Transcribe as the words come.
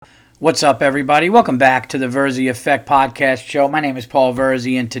What's up, everybody? Welcome back to the Verzi Effect Podcast Show. My name is Paul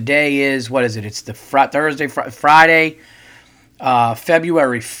Verzi, and today is, what is it? It's the Friday,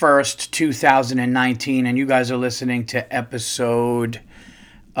 February 1st, 2019, and you guys are listening to episode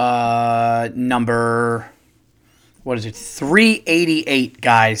number, 388,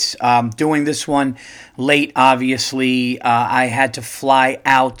 guys. Doing this one late, obviously. I had to fly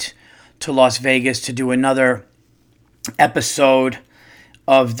out to Las Vegas to do another episode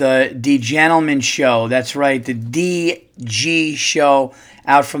of the Gentleman Show. That's right, the DG Show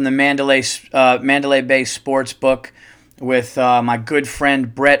out from the Mandalay Bay Sportsbook with my good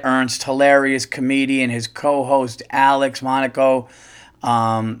friend Brett Ernst, hilarious comedian, his co-host Alex Monaco.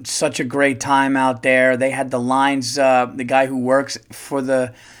 Such a great time out there. They had the lines, the guy who works for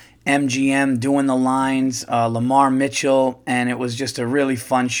the MGM doing the lines, Lamar Mitchell, and it was just a really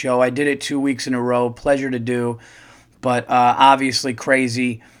fun show. I did it 2 weeks in a row. Pleasure to do. But obviously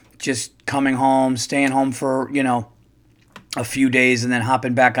crazy, just coming home, staying home for, a few days and then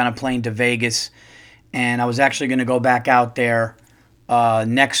hopping back on a plane to Vegas. And I was actually going to go back out there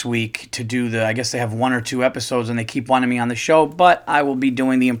next week to do I guess they have 1 or 2 episodes and they keep wanting me on the show. But I will be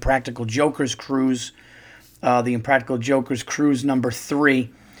doing the Impractical Jokers Cruise, number 3,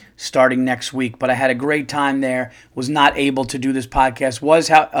 starting next week. But I had a great time there, was not able to do this podcast,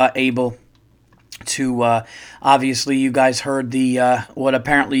 was able to obviously you guys heard the what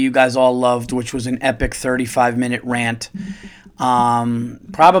apparently you guys all loved, which was an epic 35-minute rant.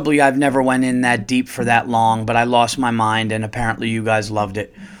 Probably I've never went in that deep for that long, but I lost my mind, and apparently you guys loved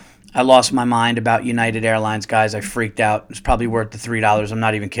it. I lost my mind about United Airlines, guys. I freaked out. It's probably worth the $3. I'm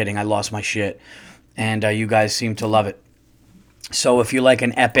not even kidding. I lost my shit, and you guys seem to love it. So if you like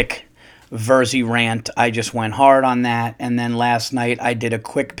an epic Verzi rant, I just went hard on that. And then last night I did a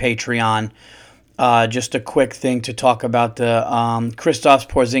quick Patreon. Just a quick thing to talk about the Kristaps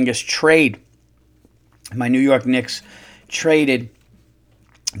Porzingis trade. My New York Knicks traded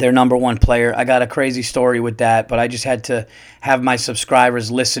their number 1 player. I got a crazy story with that, but I just had to have my subscribers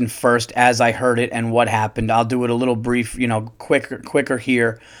listen first as I heard it and what happened. I'll do it a little brief, quicker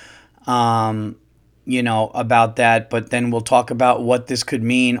here, about that. But then we'll talk about what this could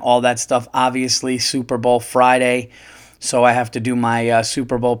mean, all that stuff. Obviously, Super Bowl Friday. So I have to do my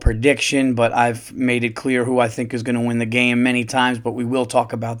Super Bowl prediction, but I've made it clear who I think is going to win the game many times, but we will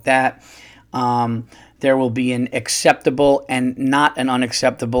talk about that. There will be an acceptable and not an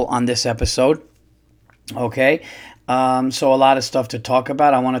unacceptable on this episode. Okay? So a lot of stuff to talk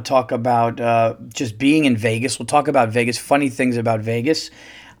about. I want to talk about just being in Vegas. We'll talk about Vegas, funny things about Vegas.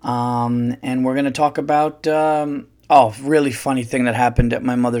 And we're going to talk about... really funny thing that happened at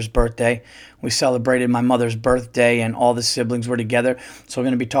my mother's birthday. We celebrated my mother's birthday and all the siblings were together. So we're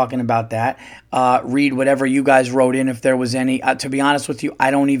going to be talking about that. Read whatever you guys wrote in if there was any. To be honest with you,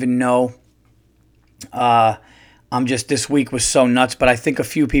 I don't even know. This week was so nuts, but I think a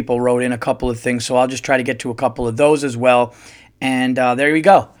few people wrote in a couple of things. So I'll just try to get to a couple of those as well. And there we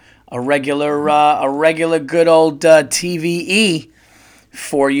go. A regular good old TVE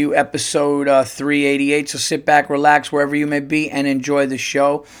for you, episode 388. So sit back, relax, wherever you may be, and enjoy the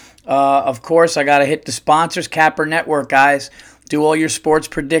show. Of course, I got to hit the sponsors, Capper Network, guys. Do all your sports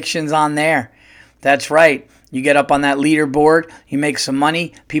predictions on there. That's right. You get up on that leaderboard, you make some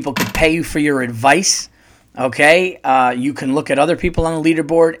money. People can pay you for your advice. Okay? You can look at other people on the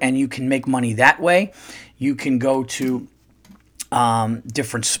leaderboard, and you can make money that way. You can go to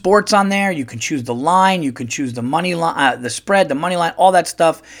different sports on there. You can choose the line. You can choose the money line, the spread, the money line, all that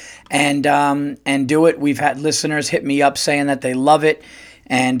stuff, and do it. We've had listeners hit me up saying that they love it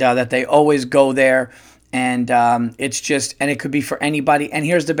and that they always go there. And it's just, and it could be for anybody. And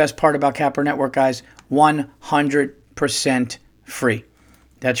here's the best part about Capper Network, guys: 100% free.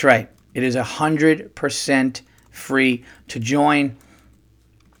 That's right. It is 100% free to join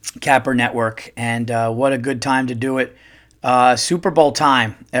Capper Network, and what a good time to do it. Super Bowl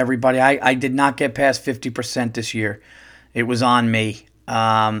time, everybody. I did not get past 50% this year. It was on me.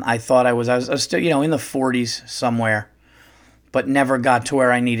 I thought I was still, in the 40s somewhere, but never got to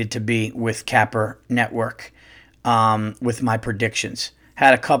where I needed to be with Capper Network, with my predictions.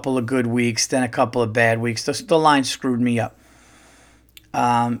 Had a couple of good weeks, then a couple of bad weeks. The line screwed me up.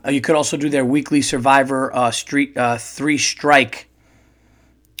 You could also do their weekly Survivor 3-strike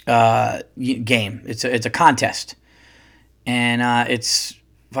game. It's a contest. And it's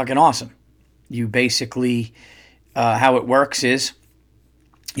fucking awesome. You basically, how it works is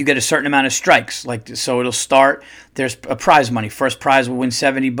you get a certain amount of strikes. Like, so it'll start, there's a prize money. First prize will win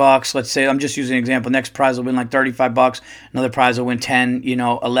 $70. Let's say, I'm just using an example. Next prize will win like $35. Another prize will win 10,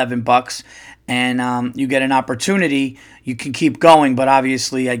 $11. And you get an opportunity. You can keep going, but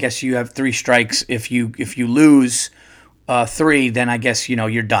obviously, I guess you have 3 strikes. If you lose 3, then I guess,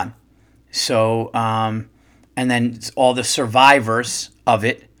 you're done. So, and then all the survivors of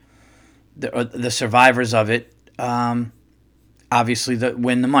it, obviously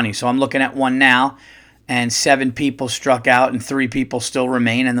win the money. So I'm looking at one now, and 7 people struck out and 3 people still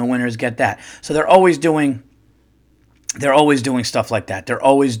remain, and the winners get that. So they're always doing stuff like that. They're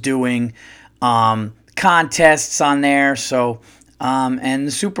always doing contests on there. So and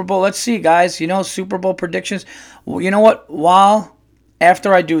the Super Bowl, let's see, guys, Super Bowl predictions. Well, you know what?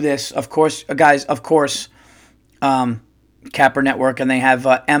 After I do this, of course, guys, Capper Network, and they have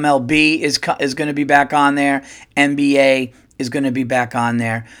MLB is going to be back on there. NBA is going to be back on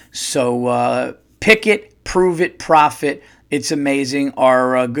there. So pick it, prove it, profit. It's amazing.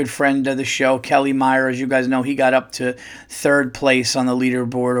 Our good friend of the show, Kelly Meyer, as you guys know, he got up to 3rd place on the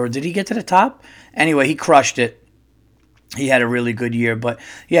leaderboard. Or did he get to the top? Anyway, he crushed it. He had a really good year. But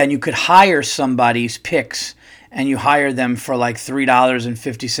yeah, and you could hire somebody's picks, and you hire them for like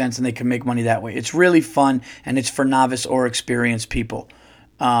 $3.50, and they can make money that way. It's really fun, and it's for novice or experienced people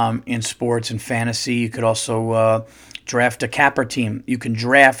in sports and fantasy. You could also draft a capper team. You can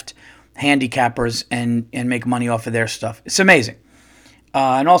draft handicappers and make money off of their stuff. It's amazing.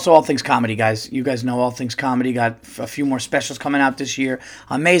 And also All Things Comedy, guys. You guys know All Things Comedy. Got a few more specials coming out this year.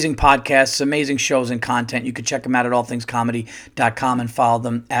 Amazing podcasts, amazing shows and content. You can check them out at allthingscomedy.com and follow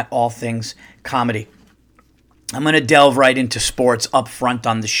them at All Things Comedy. I'm going to delve right into sports up front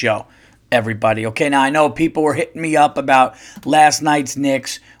on the show, everybody. Okay, now I know people were hitting me up about last night's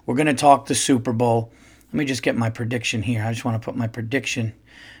Knicks. We're going to talk the Super Bowl. Let me just get my prediction here. I just want to put my prediction.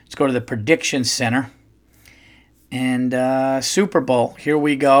 Let's go to the prediction center. And Super Bowl, here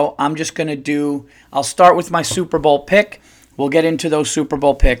we go. I'm just going to I'll start with my Super Bowl pick. We'll get into those Super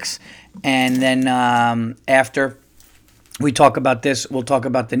Bowl picks. And then after we talk about this, we'll talk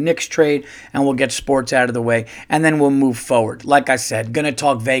about the Knicks trade, and we'll get sports out of the way. And then we'll move forward. Like I said, going to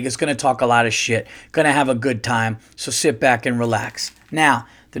talk Vegas, going to talk a lot of shit, going to have a good time. So sit back and relax. Now,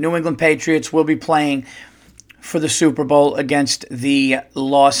 the New England Patriots will be playing for the Super Bowl against the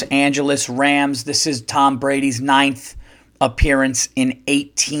Los Angeles Rams. This is Tom Brady's 9th appearance in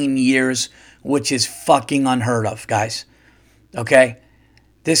 18 years, which is fucking unheard of, guys. Okay?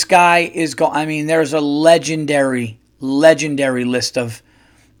 This guy is there's a legendary list of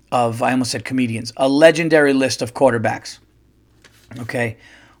I almost said comedians. A legendary list of quarterbacks. Okay?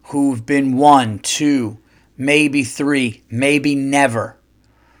 Who've been 1, 2, maybe 3, maybe never.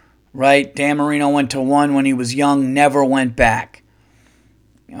 Right? Dan Marino went to 1 when he was young, never went back.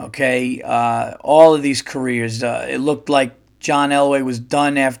 Okay? All of these careers, it looked like John Elway was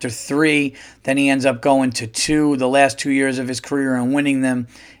done after 3. Then he ends up going to 2, the last 2 years of his career, and winning them.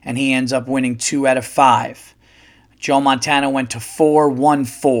 And he ends up winning 2 out of 5. Joe Montana went to 4, won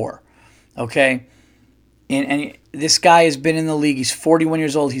 4. Okay? And this guy has been in the league. He's 41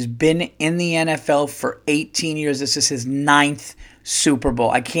 years old. He's been in the NFL for 18 years. This is his 9th Super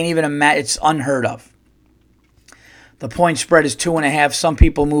Bowl. I can't even imagine. It's unheard of. The point spread is 2.5. Some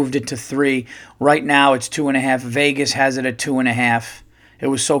people moved it to 3. Right now it's 2.5. Vegas has it at 2.5. It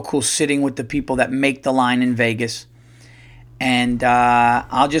was so cool sitting with the people that make the line in Vegas. And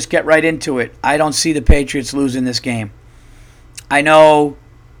I'll just get right into it. I don't see the Patriots losing this game. I know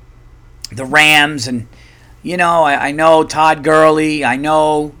the Rams, and I know Todd Gurley. I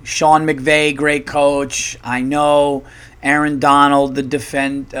know Sean McVay, great coach. I know Aaron Donald, the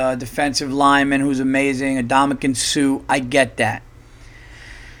defensive lineman who's amazing. Ndamukong Suh. I get that.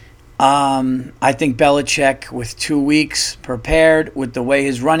 I think Belichick, with 2 weeks prepared, with the way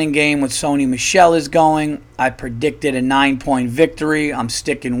his running game with Sony Michel is going, I predicted a 9-point victory. I'm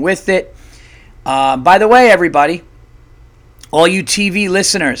sticking with it. By the way, everybody, all you TV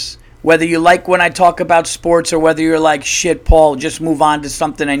listeners, whether you like when I talk about sports or whether you're like, shit, Paul, just move on to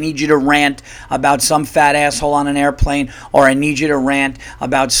something. I need you to rant about some fat asshole on an airplane, or I need you to rant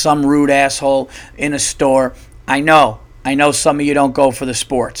about some rude asshole in a store. I know some of you don't go for the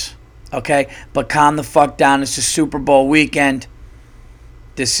sports, okay? But calm the fuck down. It's a Super Bowl weekend.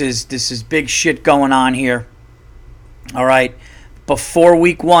 This is big shit going on here. All right? Before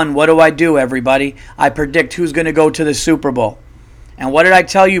week 1, what do, everybody? I predict who's going to go to the Super Bowl. And what did I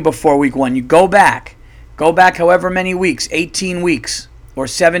tell you before week 1? You go back however many weeks, 18 weeks or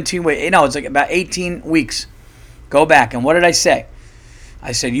 17 weeks. No, it's like about 18 weeks. Go back. And what did I say?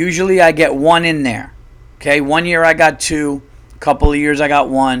 I said, usually I get 1 in there. Okay, 1 year I got 2. Couple of years I got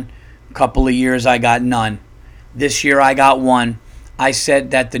one. Couple of years I got none. This year I got one. I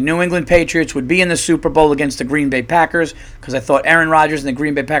said that the New England Patriots would be in the Super Bowl against the Green Bay Packers because I thought Aaron Rodgers and the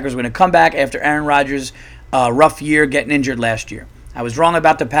Green Bay Packers were going to come back after Aaron Rodgers' rough year getting injured last year. I was wrong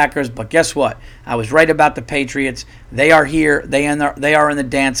about the Packers, but guess what? I was right about the Patriots. They are here. They are in the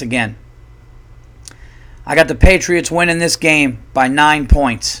dance again. I got the Patriots winning this game by 9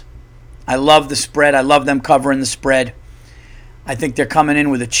 points. I love the spread. I love them covering the spread. I think they're coming in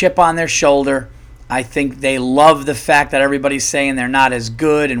with a chip on their shoulder. I think they love the fact that everybody's saying they're not as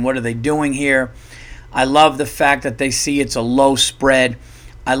good and what are they doing here. I love the fact that they see it's a low spread.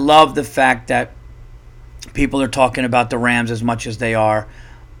 I love the fact that people are talking about the Rams as much as they are.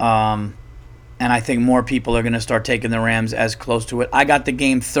 And I think more people are going to start taking the Rams as close to it. I got the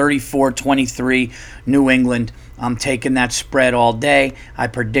game 34-23 New England. I'm taking that spread all day. I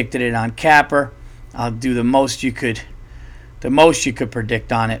predicted it on Capper. I'll do the most you could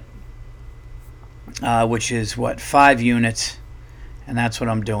predict on it, which is, 5 units. And that's what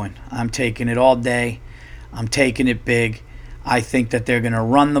I'm doing. I'm taking it all day. I'm taking it big. I think that they're going to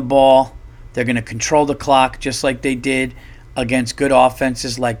run the ball. They're going to control the clock just like they did against good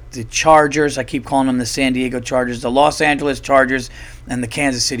offenses like the Chargers. I keep calling them the San Diego Chargers, the Los Angeles Chargers, and the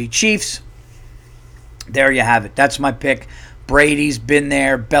Kansas City Chiefs. There you have it. That's my pick. Brady's been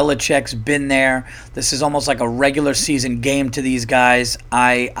there. Belichick's been there. This is almost like a regular season game to these guys.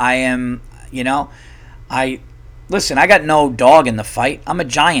 Listen, I got no dog in the fight. I'm a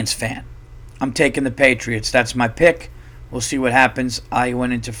Giants fan. I'm taking the Patriots. That's my pick. We'll see what happens. I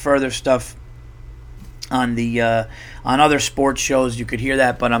went into further stuff on other sports shows. You could hear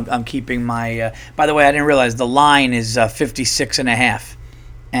that, but I'm keeping my. By the way, I didn't realize the line is 56.5,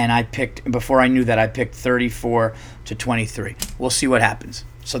 and I picked before I knew that I picked 34-23. We'll see what happens.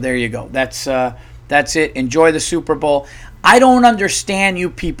 So there you go. That's it. Enjoy the Super Bowl. I don't understand you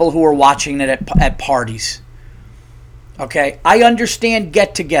people who are watching it at parties. Okay, I understand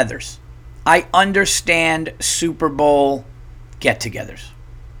get-togethers. I understand Super Bowl get-togethers.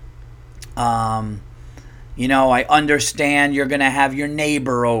 I understand you're going to have your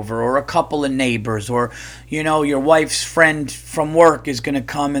neighbor over or a couple of neighbors or, your wife's friend from work is going to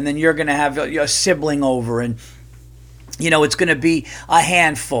come and then you're going to have a sibling over and, it's going to be a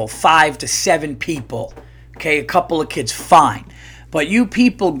handful, 5 to 7 people. Okay, a couple of kids, fine. But you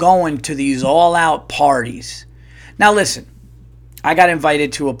people going to these all-out parties. Now listen, I got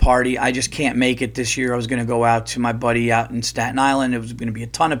invited to a party. I just can't make it this year. I was going to go out to my buddy out in Staten Island. It was going to be a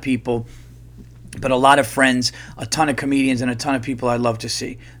ton of people, but a lot of friends, a ton of comedians, and a ton of people I'd love to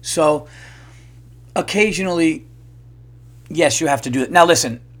see. So occasionally, yes, you have to do it. Now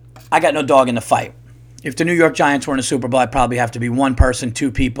listen, I got no dog in the fight. If the New York Giants were in a Super Bowl, I'd probably have to be one person,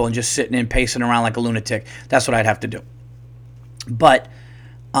 2 people, and just sitting in, pacing around like a lunatic. That's what I'd have to do. But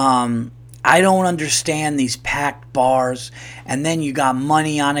I don't understand these packed bars, and then you got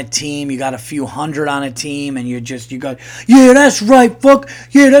money on a team, you got a few hundred on a team, and you got, yeah, that's right, fuck,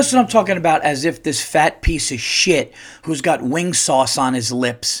 yeah, that's what I'm talking about, as if this fat piece of shit who's got wing sauce on his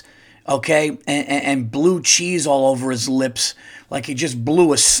lips, okay, and blue cheese all over his lips, like he just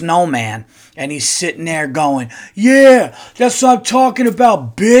blew a snowman, and he's sitting there going, yeah, that's what I'm talking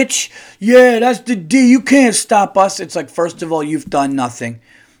about, bitch, yeah, that's the D, you can't stop us. It's like, first of all, you've done nothing.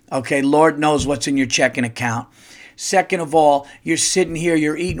 Okay, Lord knows what's in your checking account. Second of all, you're sitting here,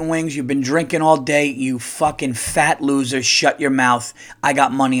 you're eating wings, you've been drinking all day, you fucking fat loser, shut your mouth. I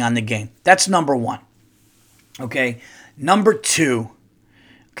got money on the game. That's number one. Okay, number two,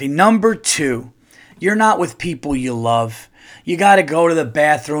 you're not with people you love. You got to go to the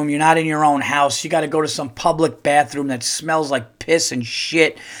bathroom. You're not in your own house. You got to go to some public bathroom that smells like piss and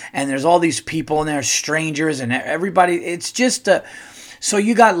shit, and there's all these people in there, strangers, and everybody. It's just a... So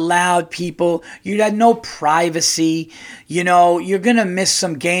you got loud people. You got no privacy. You're going to miss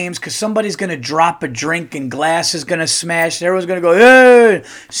some games because somebody's going to drop a drink and glass is going to smash. And everyone's going to go, hey,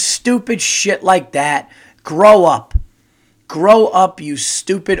 stupid shit like that. Grow up. Grow up, you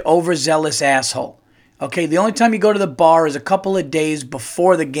stupid, overzealous asshole. Okay, the only time you go to the bar is a couple of days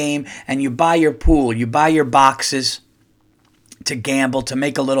before the game and you buy your pool. You buy your boxes to gamble, to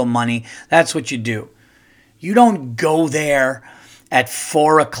make a little money. That's what you do. You don't go there at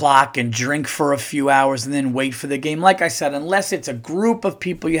 4 o'clock and drink for a few hours and then wait for the game. Like I said, unless it's a group of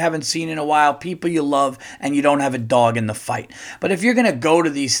people you haven't seen in a while, people you love, and you don't have a dog in the fight. But if you're going to go to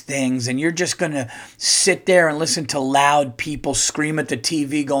these things and you're just going to sit there and listen to loud people scream at the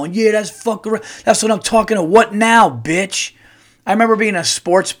TV going, yeah, that's what I'm talking about. What now, bitch? I remember being a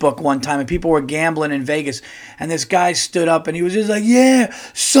sports book one time and people were gambling in Vegas and this guy stood up and he was just like, yeah,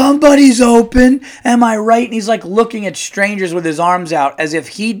 somebody's open. Am I right? And he's like looking at strangers with his arms out as if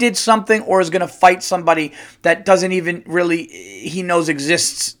he did something or is going to fight somebody that doesn't even really, he knows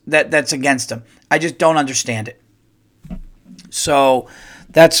exists that's against him. I just don't understand it. So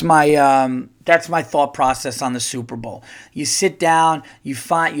that's my thought process on the Super Bowl. You sit down, you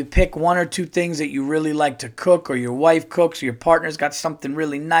pick one or two things that you really like to cook, or your wife cooks, or your partner's got something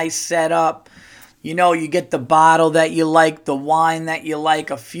really nice set up. You know, you get the bottle that you like, the wine that you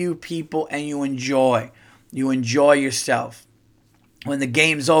like, a few people, and you enjoy. You enjoy yourself. When the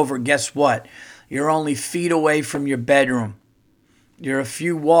game's over, guess what? You're only feet away from your bedroom. You're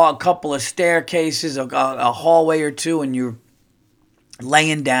a couple of staircases, a hallway or two, and you're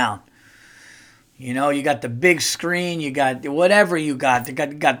laying down. You know, you got the big screen, you got whatever you got. You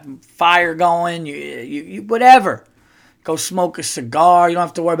got fire going, you whatever. Go smoke a cigar. You don't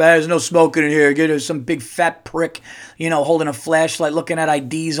have to worry about it. There's no smoking in here. Get some big fat prick, holding a flashlight, looking at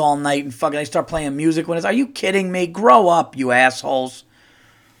IDs all night, and fucking they start playing music when it's. Are you kidding me? Grow up, you assholes.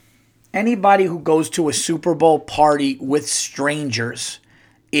 Anybody who goes to a Super Bowl party with strangers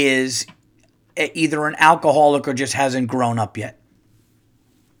is either an alcoholic or just hasn't grown up yet.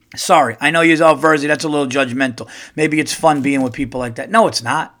 Sorry, I know you're Verzi, that's a little judgmental. Maybe it's fun being with people like that. No, it's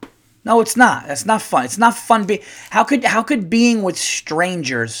not. No, it's not. That's not fun. It's not fun being. How could being with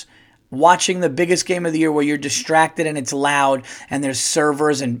strangers, watching the biggest game of the year where you're distracted and it's loud and there's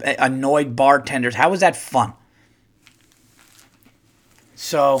servers and annoyed bartenders, how is that fun?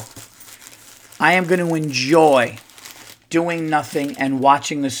 So, I am going to enjoy doing nothing and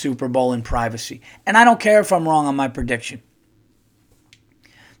watching the Super Bowl in privacy. And I don't care if I'm wrong on my prediction.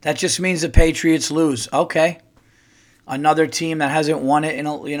 That just means the Patriots lose. Okay. Another team that hasn't won it in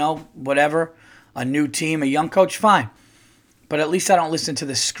whatever. A new team, a young coach, fine. But at least I don't listen to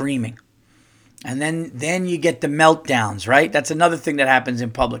the screaming. And then you get the meltdowns, right? That's another thing that happens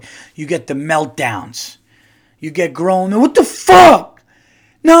in public. You get the meltdowns. You get grown. What the fuck?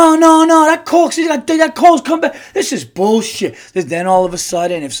 No. That call's come back. This is bullshit. Then all of a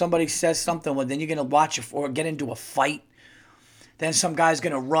sudden, if somebody says something, well, then you're going to watch it or get into a fight. Then some guy's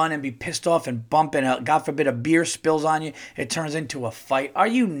going to run and be pissed off and bump, and God forbid a beer spills on you. It turns into a fight. Are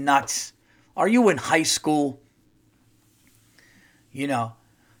you nuts? Are you in high school?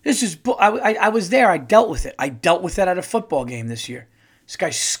 This is. I was there. I dealt with it. I dealt with it at a football game this year. This guy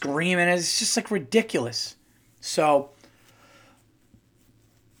screaming. It's just like ridiculous. So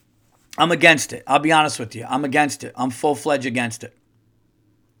I'm against it. I'll be honest with you. I'm against it. I'm full-fledged against it.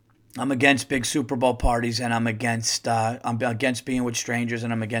 I'm against big Super Bowl parties, and I'm against being with strangers,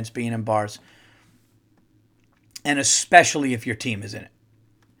 and I'm against being in bars. And especially if your team is in it.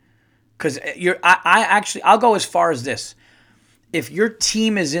 Because I'll go as far as this. If your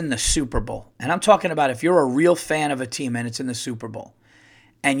team is in the Super Bowl, and I'm talking about if you're a real fan of a team and it's in the Super Bowl,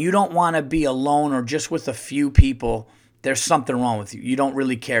 and you don't want to be alone or just with a few people, there's something wrong with you. You don't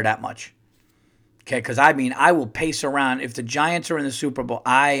really care that much. Okay, because I will pace around. If the Giants are in the Super Bowl,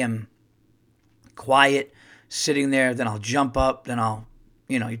 I am quiet, sitting there. Then I'll jump up. Then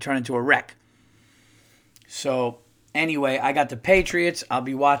you turn into a wreck. So, anyway, I got the Patriots. I'll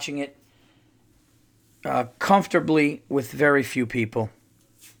be watching it comfortably with very few people.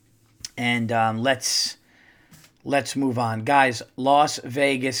 And let's move on. Guys, Las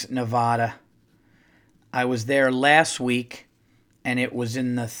Vegas, Nevada. I was there last week, and it was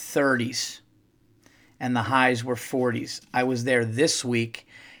in the 30s. And the highs were 40s. I was there this week,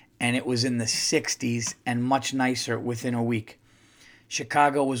 and it was in the 60s and much nicer within a week.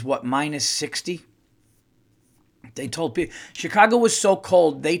 Chicago was minus 60? They told people Chicago was so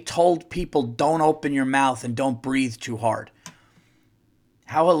cold, they told people don't open your mouth and don't breathe too hard.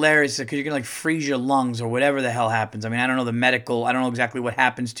 How hilarious, because you're going to freeze your lungs or whatever the hell happens. I mean, I don't know exactly what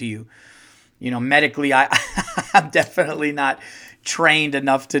happens to you. Medically, I'm definitely not trained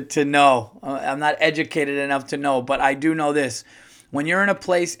enough to know. I'm not educated enough to know, but I do know this. When you're in a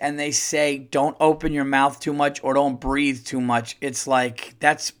place and they say don't open your mouth too much or don't breathe too much, it's like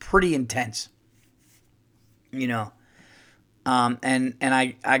that's pretty intense. And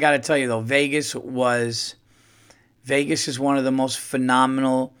I got to tell you though, Vegas is one of the most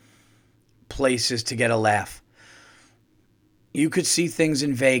phenomenal places to get a laugh. You could see things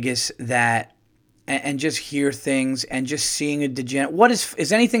in Vegas and just hear things and just seeing a degenerate.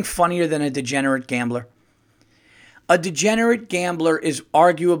 Is anything funnier than a degenerate gambler? A degenerate gambler is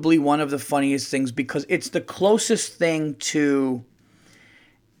arguably one of the funniest things because it's the closest thing to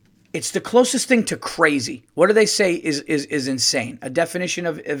It's the closest thing to crazy. What do they say is insane? A definition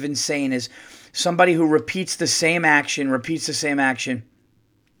of insane is somebody who repeats the same action,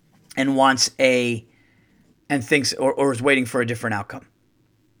 and thinks or is waiting for a different outcome.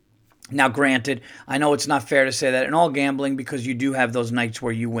 Now, granted, I know it's not fair to say that in all gambling because you do have those nights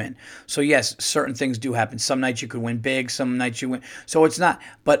where you win. So, yes, certain things do happen. Some nights you could win big, some nights you win. So it's not.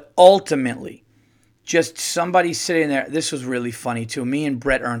 But ultimately, just somebody sitting there. This was really funny, too. Me and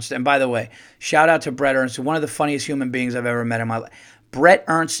Brett Ernst. And by the way, shout out to Brett Ernst, one of the funniest human beings I've ever met in my life. Brett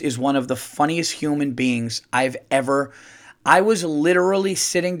Ernst is one of the funniest human beings I've ever. I was literally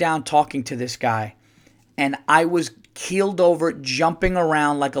sitting down talking to this guy, and I was keeled over, jumping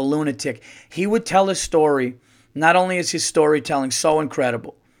around like a lunatic. He would tell a story. Not only is his storytelling so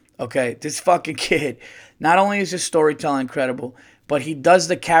incredible, okay, this fucking kid, not only is his storytelling incredible, but he does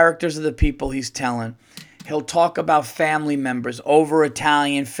the characters of the people he's telling. He'll talk about family members, over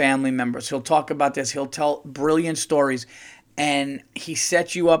Italian family members. He'll talk about this. He'll tell brilliant stories, and he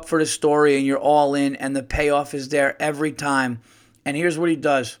sets you up for the story, and you're all in, and the payoff is there every time. And here's what he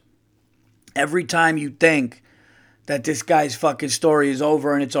does. Every time you think that this guy's fucking story is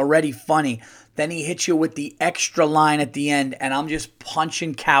over and it's already funny, then he hits you with the extra line at the end, and I'm just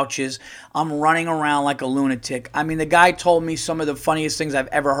punching couches. I'm running around like a lunatic. I mean, the guy told me some of the funniest things I've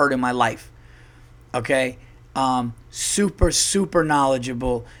ever heard in my life. Okay? Super, super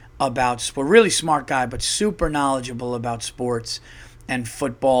knowledgeable about sport. Really smart guy, but super knowledgeable about sports and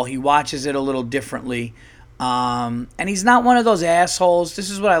football. He watches it a little differently. And he's not one of those assholes. This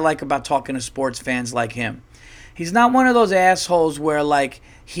is what I like about talking to sports fans like him. He's not one of those assholes where, like,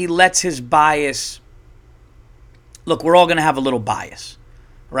 he lets his bias... Look, we're all going to have a little bias,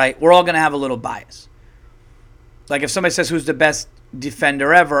 right? We're all going to have a little bias. Like, if somebody says who's the best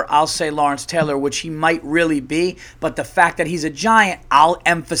defender ever, I'll say Lawrence Taylor, which he might really be. But the fact that he's a Giant, I'll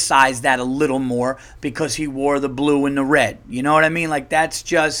emphasize that a little more because he wore the blue and the red. You know what I mean? Like, that's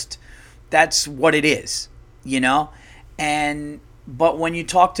what it is, you know? But when you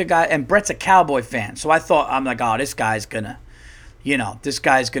talk to guys, and Brett's a Cowboy fan, so I'm like, oh, this guy's gonna,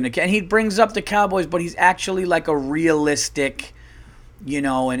 and he brings up the Cowboys, but he's actually like a realistic,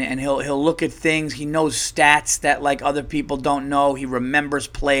 and he'll look at things. He knows stats that like other people don't know. He remembers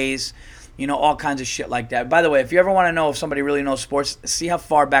plays, all kinds of shit like that. By the way, if you ever want to know if somebody really knows sports, see how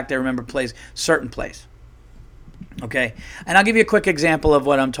far back they remember plays, certain plays. Okay, and I'll give you a quick example of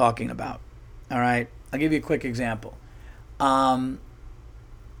what I'm talking about. All right, I'll give you a quick example.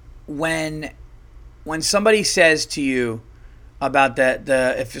 When somebody says to you about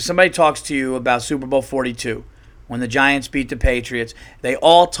if somebody talks to you about Super Bowl 42, when the Giants beat the Patriots, they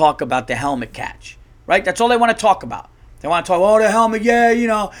all talk about the helmet catch, right? That's all they want to talk about. They want to talk, the helmet,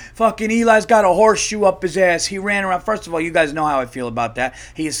 yeah, fucking Eli's got a horseshoe up his ass. He ran around. First of all, you guys know how I feel about that.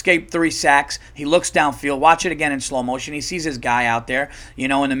 He escaped 3 sacks. He looks downfield. Watch it again in slow motion. He sees his guy out there,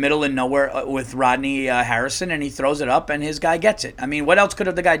 in the middle of nowhere with Rodney Harrison, and he throws it up, and his guy gets it. I mean, what else could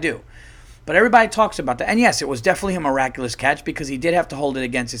the guy do? But everybody talks about that. And yes, it was definitely a miraculous catch because he did have to hold it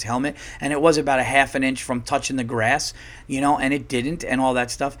against his helmet, and it was about a half an inch from touching the grass, and it didn't, and all that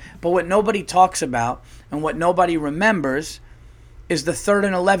stuff. But what nobody talks about and what nobody remembers is the 3rd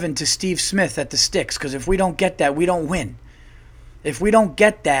and 11 to Steve Smith at the sticks, because if we don't get that, we don't win. If we don't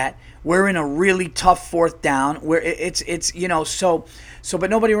get that, we're in a really tough 4th down where but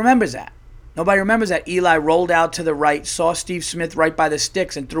nobody remembers that. Nobody remembers that Eli rolled out to the right, saw Steve Smith right by the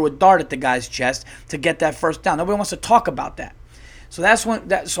sticks, and threw a dart at the guy's chest to get that 1st down. Nobody wants to talk about that. So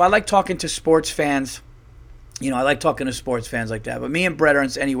so I like talking to sports fans. I like talking to sports fans like that. But me and Brett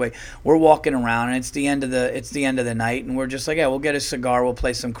Ernst, anyway, we're walking around, and it's the end of the night, and we're just like, yeah, we'll get a cigar, we'll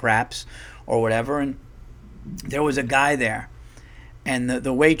play some craps or whatever. And there was a guy there, and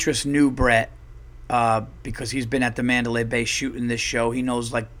the waitress knew Brett. Because he's been at the Mandalay Bay shooting this show. He knows,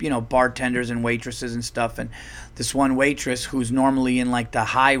 bartenders and waitresses and stuff. And this one waitress, who's normally in, the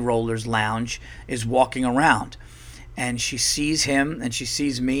high rollers lounge, is walking around. And she sees him, and she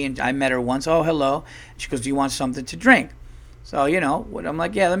sees me, and I met her once. Oh, hello. She goes, do you want something to drink? So, I'm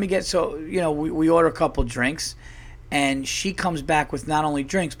like, yeah, let me get... So, we order a couple drinks. And she comes back with not only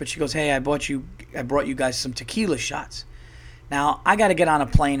drinks, but she goes, hey, I brought you guys some tequila shots. Now, I got to get on a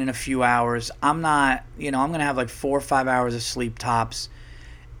plane in a few hours. I'm not, I'm going to have 4 or 5 hours of sleep tops.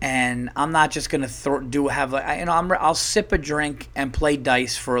 And I'm not just going to I'll sip a drink and play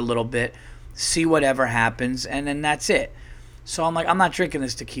dice for a little bit, see whatever happens, and then that's it. So I'm like, I'm not drinking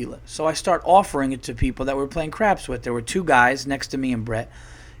this tequila. So I start offering it to people that we're playing craps with. There were 2 guys next to me and Brett.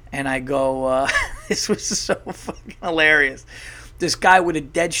 And I go, this was so fucking hilarious. This guy with a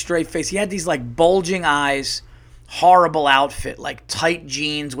dead straight face. He had these bulging eyes, horrible outfit, like tight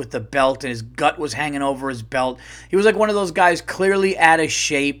jeans with the belt, and his gut was hanging over his belt. He was like one of those guys clearly out of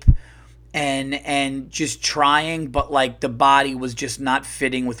shape and just trying, but like the body was just not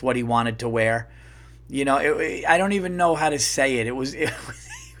fitting with what he wanted to wear. I don't even know how to say it. It was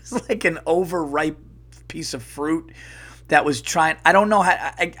like an overripe piece of fruit that was trying. I don't know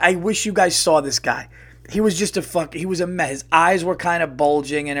how. I wish you guys saw this guy. He was just he was a mess. His eyes were kind of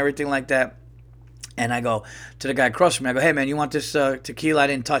bulging and everything like that. And I go to the guy across from me. I go, hey man, you want this tequila? I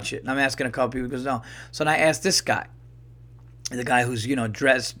didn't touch it. And I'm asking a couple people. He goes, no. So then I asked this guy, the guy who's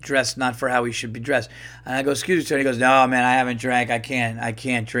dressed not for how he should be dressed. And I go, excuse me, sir. And he goes, no man, I haven't drank. I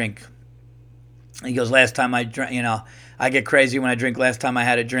can't drink. And he goes, last time I drank, I get crazy when I drink. Last time I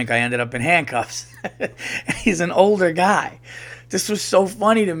had a drink, I ended up in handcuffs. He's an older guy. This was so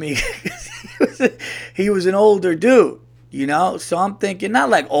funny to me. He was an older dude, So I'm thinking not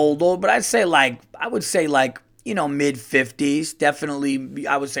like old, but I would say mid 50s. Definitely,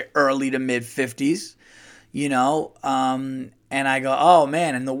 I would say early to mid 50s. And I go, oh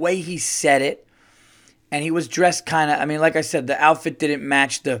man, and the way he said it, and he was dressed kind of. I mean, like I said, the outfit didn't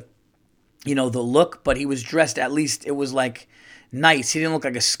match the look, but he was dressed, at least it was like nice. He didn't look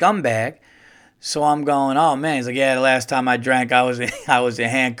like a scumbag. So I'm going, oh man. He's like, yeah, the last time I drank, I was in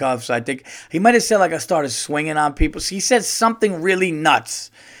handcuffs. I think he might have said like I started swinging on people. So he said something really nuts.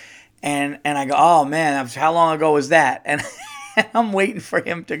 And I go, oh man, how long ago was that? And I'm waiting for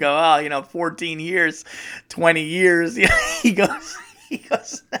him to go, 14 years, 20 years. He goes,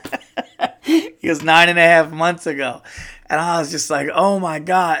 9.5 months ago. And I was just like, oh my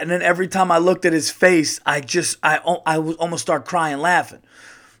God. And then every time I looked at his face, I would almost start crying laughing.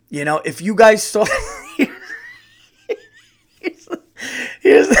 If you guys saw,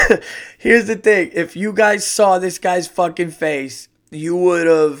 here's the thing. If you guys saw this guy's fucking face, you would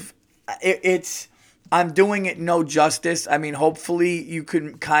have, I'm doing it no justice. I mean, hopefully you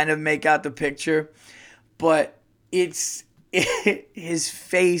can kind of make out the picture, but his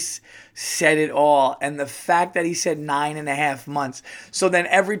face said it all. And the fact that he said 9.5 months. So then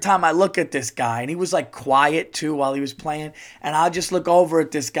every time I look at this guy, and he was like quiet too while he was playing, and I'll just look over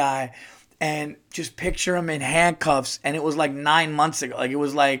at this guy and just picture him in handcuffs. And it was like 9 months ago. Like it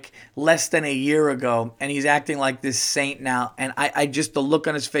was like less than a year ago. And he's acting like this saint now. And I just, the look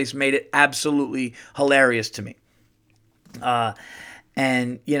on his face made it absolutely hilarious to me.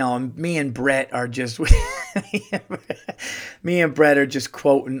 And, me and Brett are just, me and Brett are just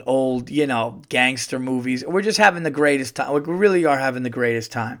quoting old, gangster movies. We're just having the greatest time. Like, we really are having the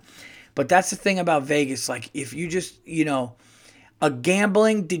greatest time. But that's the thing about Vegas. Like, if you just, a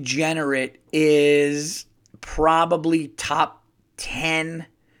gambling degenerate is probably top 10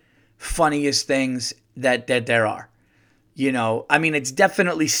 funniest things that there are. I mean, it's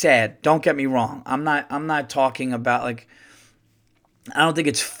definitely sad. Don't get me wrong. I'm not talking about like, I don't think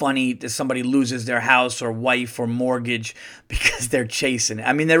it's funny that somebody loses their house or wife or mortgage because they're chasing it.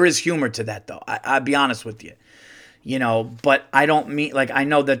 I mean, there is humor to that, though. I'll be honest with you. But I don't mean, like, I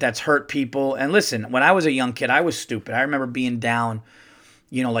know that that's hurt people. And listen, when I was a young kid, I was stupid. I remember being down,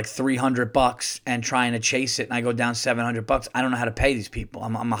 like $300 and trying to chase it. And I go down $700. I don't know how to pay these people.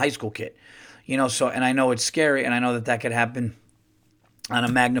 I'm a high school kid, so, and I know it's scary, and I know that could happen on a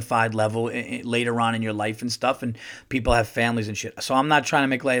magnified level later on in your life and stuff, and people have families and shit. So I'm not trying to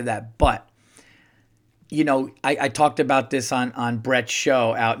make light of that, but I talked about this on Brett's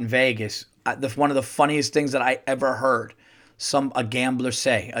show out in Vegas. One of the funniest things that I ever heard a gambler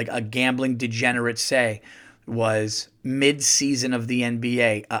say, like a gambling degenerate say, was mid-season of the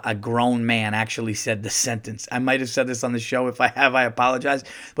NBA. A grown man actually said this sentence. I might have said this on the show. If I have, I apologize.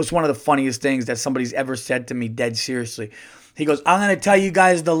 But it's one of the funniest things that somebody's ever said to me, dead seriously. He goes, I'm going to tell you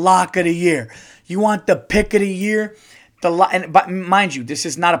guys the lock of the year. You want the pick of the year? But mind you, this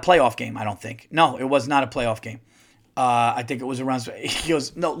is not a playoff game, I don't think. No, it was not a playoff game. I think it was around. He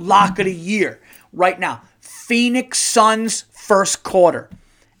goes, no, lock of the year right now. Phoenix Suns first quarter.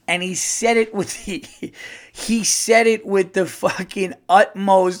 And he said it with he said it with the fucking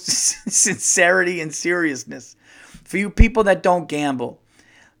utmost sincerity and seriousness. For you people that don't gamble,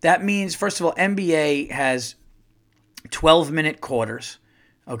 that means, first of all, NBA has 12-minute quarters,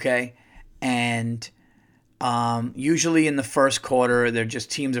 okay? And usually in the first quarter, they're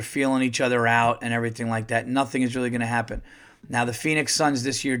just teams are feeling each other out and everything like that. Nothing is really going to happen. Now, the Phoenix Suns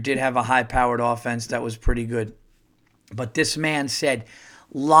this year did have a high-powered offense that was pretty good. But this man said,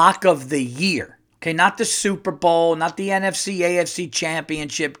 lock of the year. Okay, not the Super Bowl, not the NFC, AFC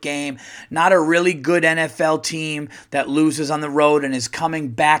championship game, not a really good NFL team that loses on the road and is coming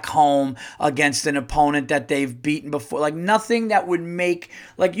back home against an opponent that they've beaten before. Like nothing that would make,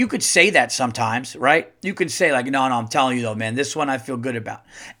 like you could say that sometimes, right? You could say like, no, I'm telling you though, man, this one I feel good about.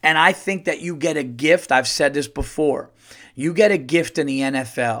 And I think that you get a gift. I've said this before. You get a gift in the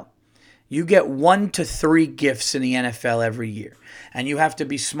NFL. You get 1 to 3 gifts in the NFL every year. And you have to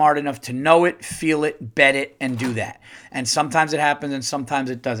be smart enough to know it, feel it, bet it, and do that. And sometimes it happens and sometimes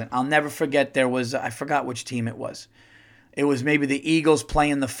it doesn't. I'll never forget I forgot which team it was. It was maybe the Eagles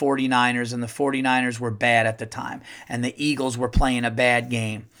playing the 49ers, and the 49ers were bad at the time. And the Eagles were playing a bad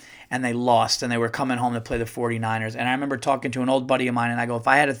game. And they lost, and they were coming home to play the 49ers. And I remember talking to an old buddy of mine, and I go, if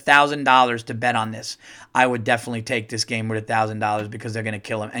I had $1,000 to bet on this, I would definitely take this game with $1,000 because they're going to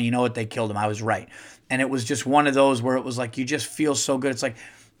kill him. And you know what? They killed him. I was right. And it was just one of those where it was like, you just feel so good. It's like,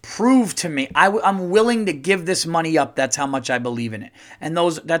 prove to me. I'm willing to give this money up. That's how much I believe in it. And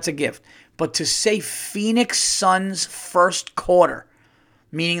that's a gift. But to say Phoenix Suns first quarter,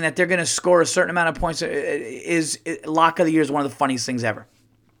 meaning that they're going to score a certain amount of points, is lock of the year is one of the funniest things ever.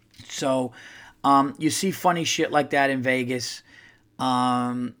 So you see funny shit like that in Vegas.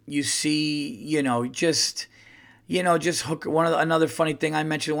 You see, just hook. Another funny thing I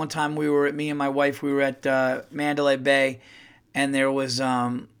mentioned one time, me and my wife, we were at Mandalay Bay, and there was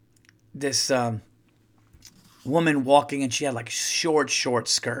this woman walking, and she had like short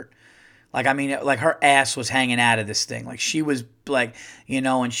skirt. Like, I mean, like her ass was hanging out of this thing. Like she was like,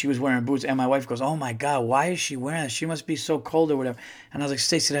 and she was wearing boots. And my wife goes, "Oh my God, why is she wearing that? She must be so cold or whatever." And I was like,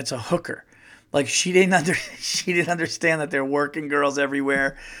 "Stacey, that's a hooker." Like she didn't understand that there are working girls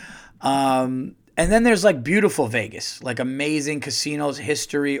everywhere. And then there's like beautiful Vegas, like amazing casinos,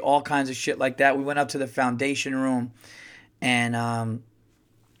 history, all kinds of shit like that. We went up to the Foundation Room, and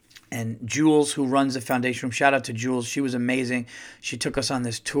Jules, who runs the Foundation Room, shout out to Jules. She was amazing. She took us on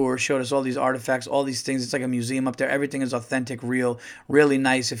this tour, showed us all these artifacts, all these things. It's like a museum up there. Everything is authentic, real, really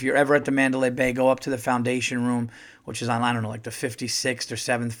nice. If you're ever at the Mandalay Bay, go up to the Foundation Room, which is on, I don't know, like the 56th or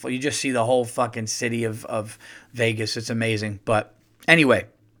 7th floor. You just see the whole fucking city of Vegas. It's amazing. But anyway,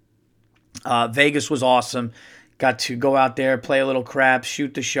 Vegas was awesome. Got to go out there, play a little craps,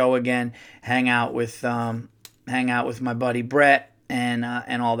 shoot the show again, hang out with my buddy Brett,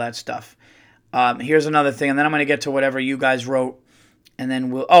 and all that stuff. Here's another thing, and then I'm going to get to whatever you guys wrote, and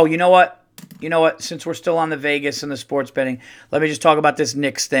then we'll... Oh, you know what? Since we're still on the Vegas and the sports betting, let me just talk about this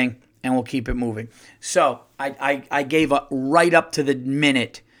Knicks thing, and we'll keep it moving. So I gave a right up to the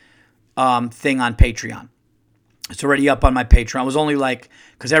minute thing on Patreon. It's already up on my Patreon. It was only like...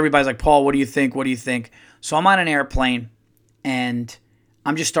 Because everybody's like, "Paul, what do you think? What do you think?" So I'm on an airplane, and...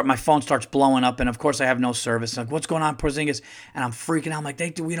 my phone starts blowing up, and of course I have no service. I'm like, what's going on, Porzingis? And I'm freaking out. I'm like,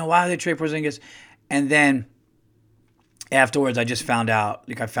 why do they trade Porzingis? And then afterwards, I found out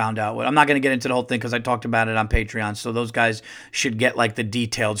what. I'm not going to get into the whole thing because I talked about it on Patreon. So those guys should get like the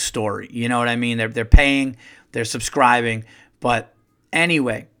detailed story. You know what I mean? They're paying, they're subscribing. But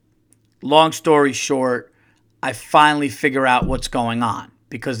anyway, long story short, I finally figure out what's going on.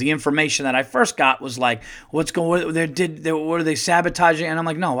 Because the information that I first got was like, were they sabotaging? And I'm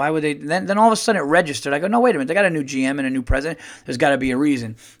like, no, why would they? Then all of a sudden it registered. I go, no, wait a minute. They got a new GM and a new president. There's got to be a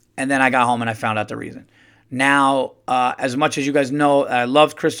reason. And then I got home and I found out the reason. Now, as much as you guys know, I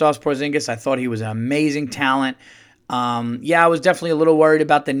loved Kristaps Porzingis. I thought he was an amazing talent. I was definitely a little worried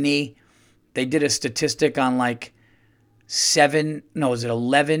about the knee. They did a statistic on like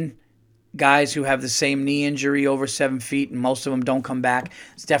 11 guys who have the same knee injury over 7 feet, and most of them don't come back.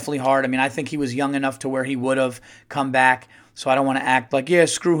 It's definitely hard. I mean, I think he was young enough to where he would have come back, so I don't want to act like,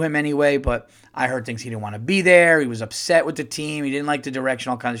 screw him anyway, but I heard things he didn't want to be there. He was upset with the team. He didn't like the direction,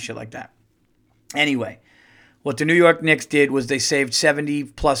 all kinds of shit like that. Anyway, what the New York Knicks did was they saved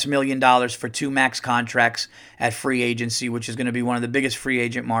 $70+ million for 2 max contracts at free agency, which is going to be one of the biggest free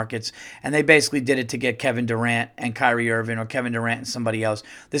agent markets. And they basically did it to get Kevin Durant and Kyrie Irving, or Kevin Durant and somebody else.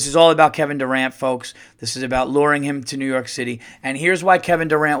 This is all about Kevin Durant, folks. This is about luring him to New York City. And here's why Kevin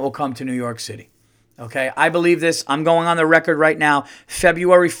Durant will come to New York City. Okay, I believe this. I'm going on the record right now,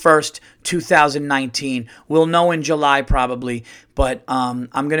 February 1st, 2019. We'll know in July probably, but I'm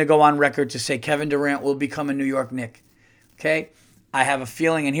going to go on record to say Kevin Durant will become a New York Knick. Okay, I have a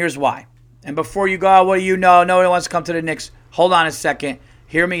feeling, and here's why. And before you go, what do you know? Nobody wants to come to the Knicks. Hold on a second.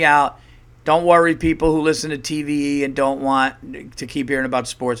 Hear me out. Don't worry, people who listen to TVE and don't want to keep hearing about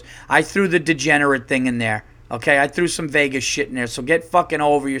sports. I threw the degenerate thing in there. Okay, I threw some Vegas shit in there, so get fucking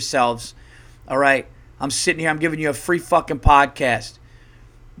over yourselves. All right, I'm sitting here. I'm giving you a free fucking podcast.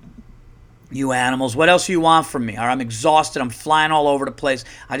 You animals. What else do you want from me? All right, I'm exhausted. I'm flying all over the place.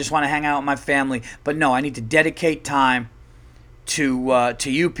 I just want to hang out with my family. But no, I need to dedicate time to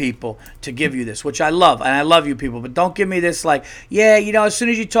you people to give you this, which I love, and I love you people. But don't give me this like, yeah, as soon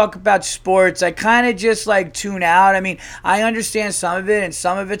as you talk about sports, I kind of just like tune out. I mean, I understand some of it, and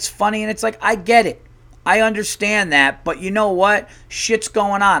some of it's funny, and it's like I get it, I understand that. But you know what? Shit's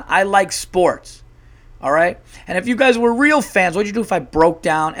going on. I like sports. All right? And if you guys were real fans, what'd you do if I broke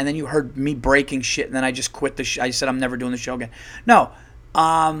down and then you heard me breaking shit and then I just quit the show? I said I'm never doing the show again. No.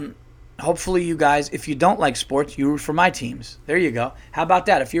 Hopefully you guys, if you don't like sports, you root for my teams. There you go. How about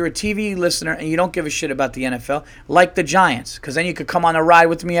that? If you're a TV listener and you don't give a shit about the NFL, like the Giants, because then you could come on a ride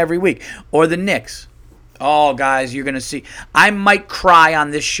with me every week. Or the Knicks. Oh, guys, you're going to see. I might cry on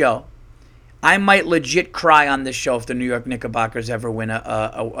this show. I might legit cry on this show if the New York Knickerbockers ever win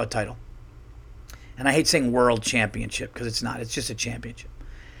a title. And I hate saying world championship because it's not. It's just a championship.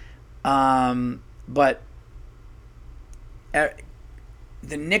 But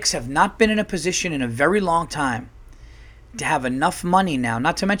the Knicks have not been in a position in a very long time to have enough money now.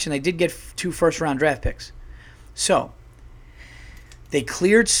 Not to mention they did get 2 first-round draft picks. So they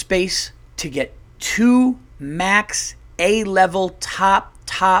cleared space to get 2 max A-level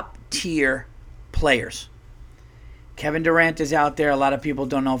top-tier players. Kevin Durant is out there. A lot of people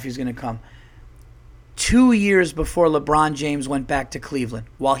don't know if he's going to come. 2 years before LeBron James went back to Cleveland,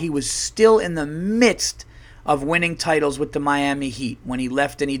 while he was still in the midst of winning titles with the Miami Heat when he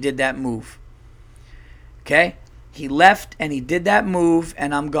left and he did that move. Okay? He left and he did that move,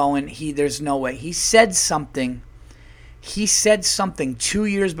 and I'm going, there's no way. He said something 2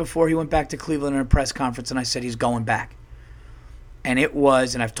 years before he went back to Cleveland in a press conference, and I said he's going back. And it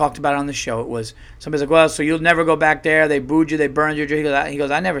was, and I've talked about it on the show, it was, somebody's like, well, so you'll never go back there. They booed you. They burned you. He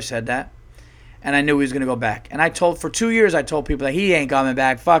goes, I never said that. And I knew he was going to go back. And for 2 years, I told people that he ain't coming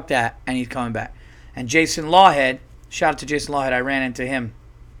back. Fuck that. And he's coming back. And Jason Lawhead, shout out to Jason Lawhead. I ran into him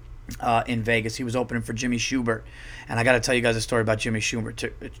in Vegas. He was opening for Jimmy Schubert. And I got to tell you guys a story about Jimmy Schubert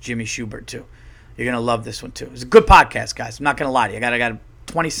too. You're going to love this one too. It's a good podcast, guys. I'm not going to lie to you. I got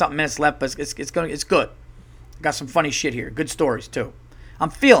 20-something minutes left, but it's good. I got some funny shit here. Good stories too.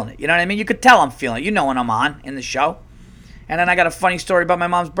 I'm feeling it. You know what I mean? You could tell I'm feeling it. You know when I'm on in the show. And then I got a funny story about my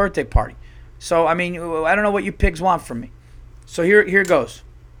mom's birthday party. So, I mean, I don't know what you pigs want from me. So here goes.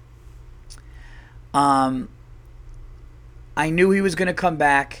 I knew he was going to come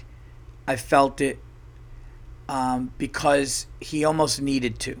back. I felt it because he almost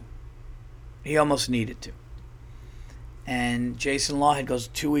needed to. And Jason Lawhead goes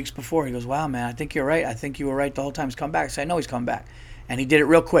 2 weeks before. He goes, wow, man, I think you're right. I think you were right the whole time he's come back. I said, I know he's come back. And he did it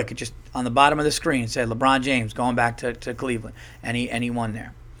real quick. It just on the bottom of the screen said LeBron James going back to Cleveland. And he won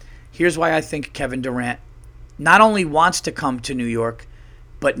there. Here's why I think Kevin Durant not only wants to come to New York,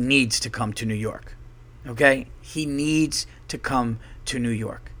 but needs to come to New York. Okay? He needs to come to New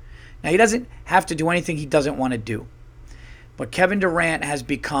York. Now, he doesn't have to do anything he doesn't want to do. But Kevin Durant has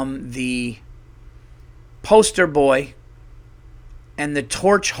become the poster boy and the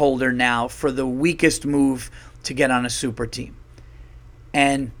torch holder now for the weakest move to get on a super team.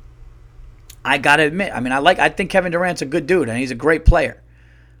 And I got to admit, I think Kevin Durant's a good dude and he's a great player.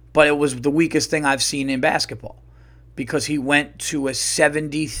 But it was the weakest thing I've seen in basketball because he went to a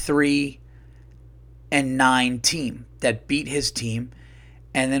 73-9 team that beat his team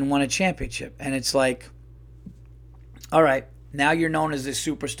and then won a championship. And it's like, all right, now you're known as this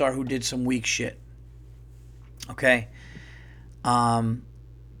superstar who did some weak shit. Okay? You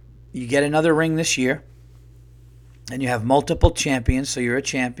get another ring this year and you have multiple champions, so you're a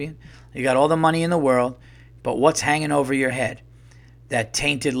champion. You got all the money in the world, but what's hanging over your head? That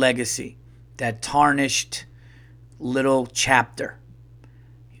tainted legacy, that tarnished little chapter.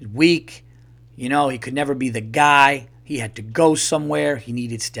 He's weak. He could never be the guy. He had to go somewhere. He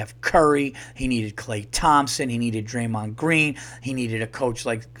needed Steph Curry. He needed Klay Thompson. He needed Draymond Green. He needed a coach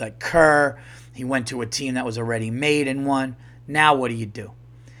like Kerr. He went to a team that was already made and won. Now what do?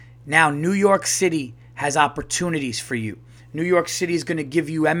 Now New York City has opportunities for you. New York City is going to give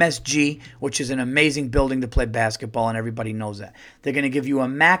you MSG, which is an amazing building to play basketball, and everybody knows that. They're going to give you a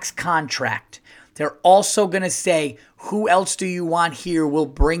max contract. They're also going to say, who else do you want here? We'll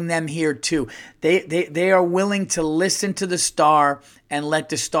bring them here too. They are willing to listen to the star and let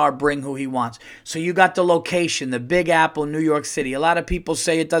the star bring who he wants. So you got the location, the Big Apple, New York City. A lot of people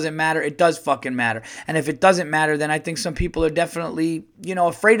say it doesn't matter. It does fucking matter. And if it doesn't matter, then I think some people are definitely,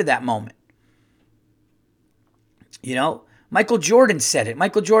 afraid of that moment. Michael Jordan said it.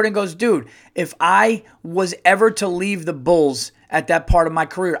 Michael Jordan goes, dude, if I was ever to leave the Bulls at that part of my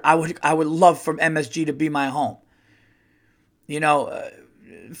career, I would love for MSG to be my home.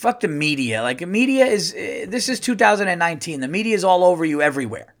 fuck the media. Like, media is, this is 2019. The media is all over you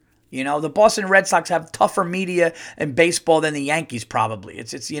everywhere. You know, the Boston Red Sox have tougher media in baseball than the Yankees probably.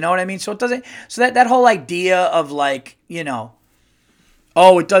 It's you know what I mean? So it doesn't, so that whole idea of like, you know,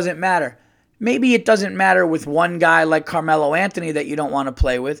 oh, it doesn't matter. Maybe it doesn't matter with one guy like Carmelo Anthony that you don't want to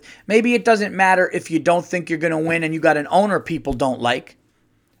play with. Maybe it doesn't matter if you don't think you're going to win and you got an owner people don't like.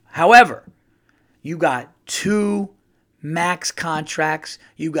 However, you got 2 max contracts.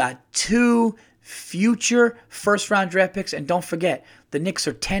 You got 2 future first-round draft picks. And don't forget, the Knicks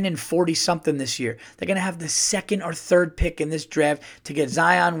are 10 and 40-something this year. They're going to have the 2nd or 3rd pick in this draft to get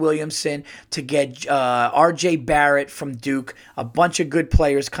Zion Williamson, to get R.J. Barrett from Duke, a bunch of good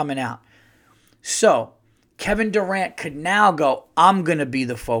players coming out. So Kevin Durant could now go, I'm going to be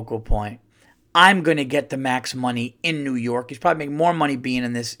the focal point. I'm going to get the max money in New York. He's probably making more money being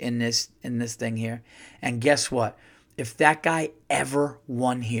in this thing here. And guess what? If that guy ever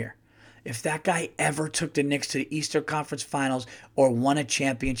won here, if that guy ever took the Knicks to the Eastern Conference Finals or won a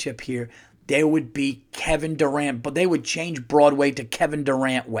championship here, they would be Kevin Durant, but they would change Broadway to Kevin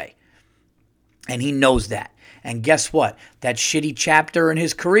Durant way. And he knows that. And guess what? That shitty chapter in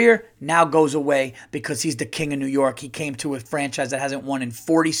his career now goes away because he's the king of New York. He came to a franchise that hasn't won in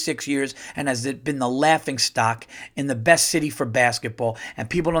 46 years and has been the laughingstock in the best city for basketball. And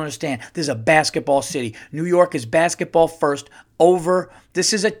people don't understand. This is a basketball city. New York is basketball first over.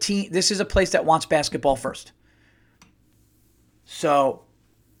 This is a team. This is a place that wants basketball first. So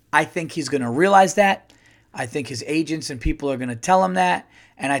I think he's going to realize that. I think his agents and people are going to tell him that.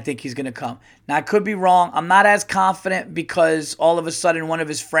 And I think he's going to come. Now, I could be wrong. I'm not as confident because all of a sudden one of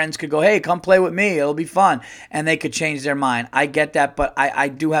his friends could go, hey, come play with me. It'll be fun. And they could change their mind. I get that, but I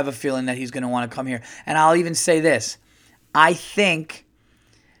do have a feeling that he's going to want to come here. And I'll even say this. I think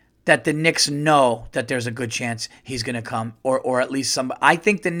that the Knicks know that there's a good chance he's going to come, or at least some. I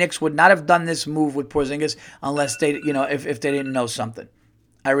think the Knicks would not have done this move with Porzingis unless they, you know, if they didn't know something.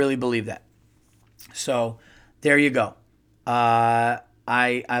 I really believe that. So there you go.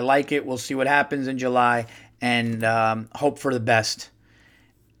 I like it. We'll see what happens in July and hope for the best.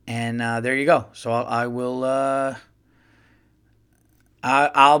 And there you go. So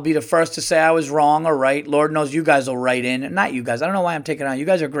I'll be the first to say I was wrong or right. Lord knows you guys will write in. Not you guys. I don't know why I'm taking it on. You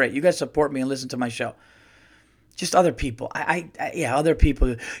guys are great. You guys support me and listen to my show. Just other people. Other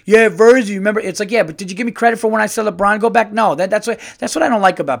people. Yeah, Verzi, remember? It's like, yeah, but did you give me credit for when I said LeBron go back? No, that's what I don't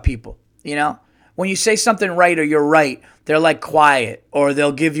like about people, you know? When you say something right or you're right, they're like quiet, or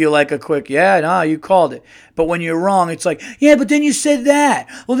they'll give you like a quick, yeah, no, you called it. But when you're wrong, it's like, yeah, but then you said that.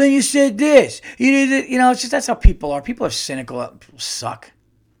 Well, then you said this. You did it. You know, it's just that's how people are. People are cynical. People suck.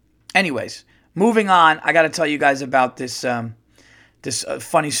 Anyways, moving on. I got to tell you guys about this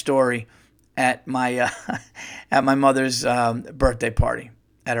funny story at my at my mother's birthday party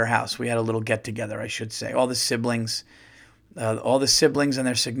at her house. We had a little get together, I should say. All the siblings and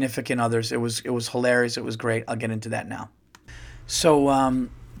their significant others. It was hilarious. It was great. I'll get into that now. So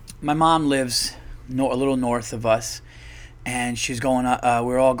my mom lives a little north of us, and she's going up.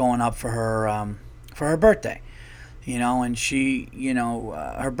 We're all going up for her birthday, you know. And she, you know,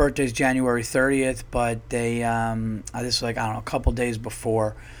 her birthday's January 30th, but they this was like, I don't know, a couple days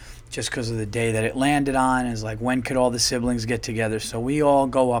before, just because of the day that it landed on. Is like, when could all the siblings get together? So we all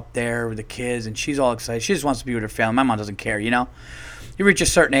go up there with the kids, and she's all excited. She just wants to be with her family. My mom doesn't care, you know. You reach a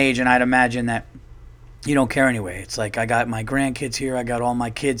certain age, and I'd imagine that you don't care anyway. It's like, I got my grandkids here, I got all my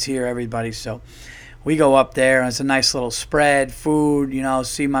kids here, everybody. So we go up there, and it's a nice little spread, food, you know,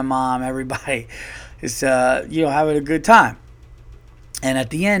 see my mom, everybody is, you know, having a good time. And at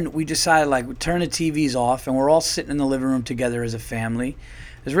the end, we decided, like, we turn the TVs off, and we're all sitting in the living room together as a family.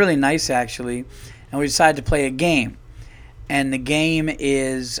 It was really nice, actually. And we decided to play a game. And the game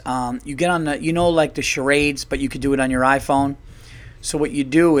is, you get on the, you know, like the charades, but you could do it on your iPhone. So what you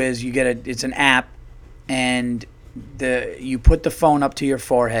do is you get it's an app, and you put the phone up to your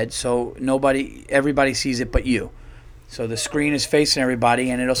forehead so everybody sees it but you. So the screen is facing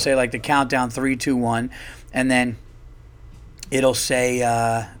everybody, and it'll say like the countdown 3, 2, 1, and then it'll say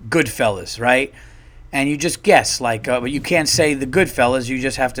Goodfellas, right? And you just guess, like, but you can't say the Goodfellas. You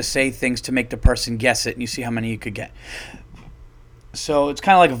just have to say things to make the person guess it, and you see how many you could get. So it's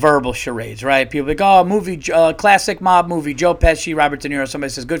kind of like verbal charades, right? People like, oh, movie, classic mob movie, Joe Pesci, Robert De Niro.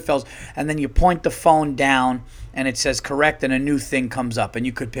 Somebody says Goodfellas, and then you point the phone down, and it says correct, and a new thing comes up. And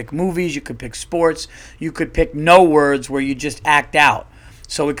you could pick movies, you could pick sports, you could pick no words where you just act out.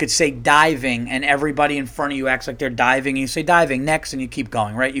 So it could say diving, and everybody in front of you acts like they're diving, and you say diving next, and you keep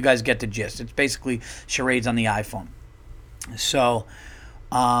going, right? You guys get the gist. It's basically charades on the iPhone. So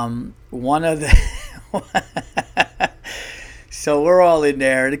one of the So we're all in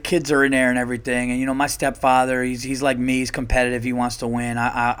there. The kids are in there and everything. And my stepfather, he's like me. He's competitive. He wants to win.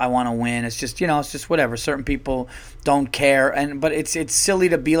 I want to win. It's just it's just whatever. Certain people don't care, but it's silly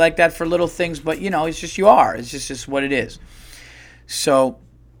to be like that for little things. But it's just you are. It's just what it is. So,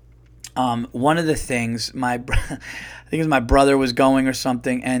 one of the things I think it was my brother was going or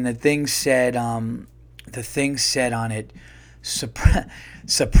something, and the thing said on it,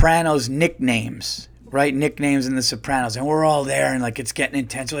 Sopranos nicknames. Right, nicknames in The Sopranos, and we're all there, and like it's getting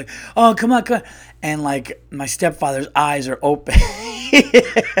intense. We're like, oh, come on, and like my stepfather's eyes are open.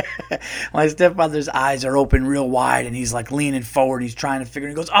 My stepfather's eyes are open real wide, and he's like leaning forward. He's trying to figure.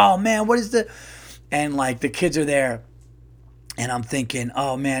 He goes, oh man, what is the? And like the kids are there, and I'm thinking,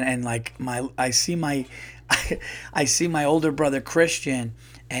 oh man, and like I see my older brother Christian,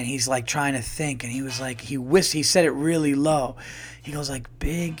 and he's like trying to think, and he was like he said it really low. He goes like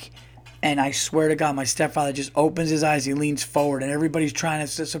big. And I swear to God, my stepfather just opens his eyes. He leans forward, and everybody's trying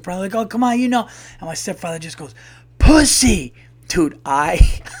to surprise. Like, oh, come on, And my stepfather just goes, "Pussy, dude."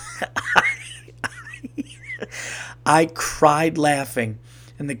 I cried laughing,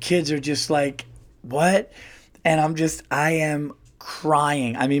 and the kids are just like, "What?" And I am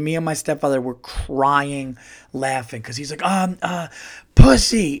crying. I mean, me and my stepfather were crying, laughing, because he's like,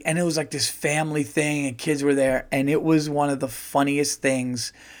 pussy, and it was like this family thing, and kids were there, and it was one of the funniest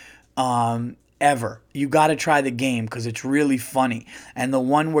things ever. You got to try the game because it's really funny. And the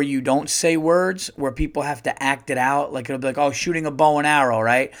one where you don't say words, where people have to act it out, like it'll be like, oh, shooting a bow and arrow,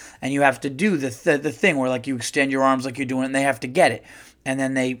 right? And you have to do the thing where like you extend your arms like you're doing it, and they have to get it. And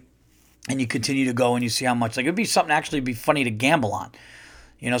then you continue to go, and you see how much. Like it'd be something actually be funny to gamble on.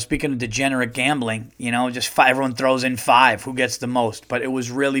 Speaking of degenerate gambling, just everyone throws in 5. Who gets the most? But it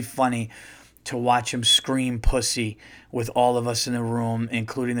was really funny to watch him scream pussy with all of us in the room,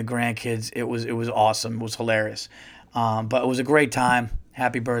 including the grandkids. It was awesome. It was hilarious. But it was a great time.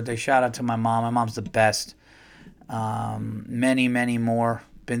 Happy birthday. Shout out to my mom. My mom's the best. Many, many more.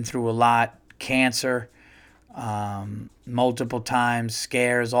 Been through a lot. Cancer. Multiple times.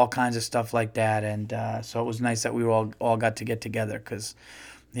 Scares. All kinds of stuff like that. And so it was nice that we all got to get together because,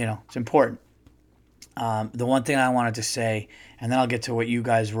 it's important. The one thing I wanted to say, and then I'll get to what you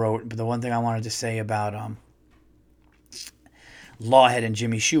guys wrote, but the one thing I wanted to say about Lawhead and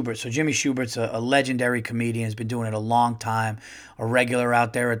Jimmy Schubert. So Jimmy Schubert's a legendary comedian. Has been doing it a long time. A regular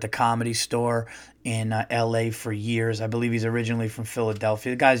out there at the Comedy Store in L.A. for years. I believe he's originally from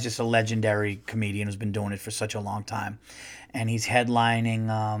Philadelphia. The guy's just a legendary comedian who's been doing it for such a long time. And he's headlining,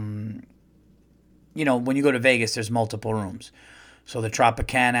 when you go to Vegas, there's multiple rooms. So the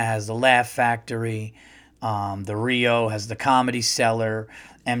Tropicana has the Laugh Factory. The Rio has the Comedy Cellar.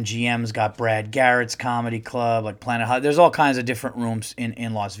 MGM's got Brad Garrett's Comedy Club, like Planet Hollywood. There's all kinds of different rooms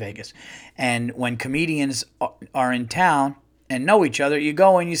in Las Vegas. And when comedians are in town and know each other, you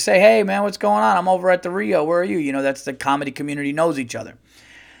go and you say, hey, man, what's going on? I'm over at the Rio. Where are you? That's the comedy community knows each other.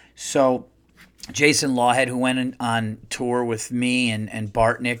 So Jason Lawhead, who went on tour with me and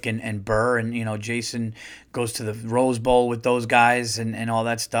Bartnick and Burr, and Jason goes to the Rose Bowl with those guys and all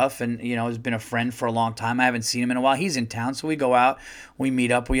that stuff, and has been a friend for a long time. I haven't seen him in a while. He's in town, so we go out, we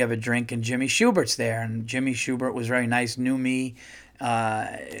meet up, we have a drink, and Jimmy Schubert's there, and Jimmy Schubert was very nice, knew me,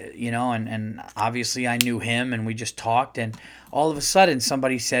 and obviously I knew him, and we just talked, and all of a sudden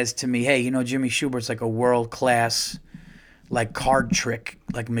somebody says to me, hey, Jimmy Schubert's like a world-class like card trick,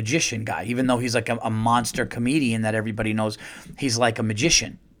 like magician guy, even though he's like a monster comedian that everybody knows, he's like a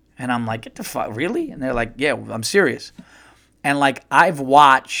magician. And I'm like, get the fuck, really? And they're like, yeah, I'm serious. And like I've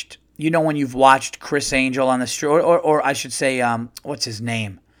watched, when you've watched Chris Angel on the street, or I should say, what's his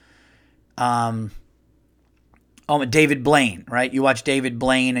name? David Blaine, right? You watch David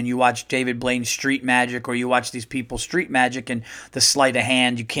Blaine and you watch David Blaine's Street Magic, or you watch these people Street Magic and the sleight of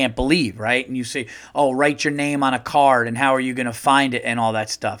hand you can't believe, right? And you say, oh, write your name on a card and how are you going to find it and all that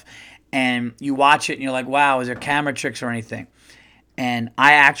stuff. And you watch it and you're like, wow, is there camera tricks or anything? And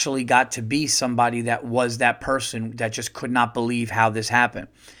I actually got to be somebody that was that person that just could not believe how this happened.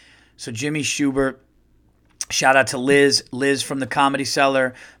 So Jimmy Schubert, shout out to Liz from the Comedy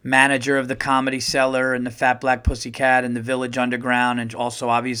Cellar, manager of the Comedy Cellar and the Fat Black Pussycat and the Village Underground, and also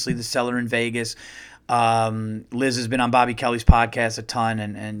obviously the Cellar in Vegas. Liz has been on Bobby Kelly's podcast a ton,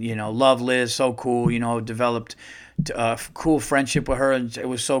 and love Liz, so cool. Developed a cool friendship with her, and it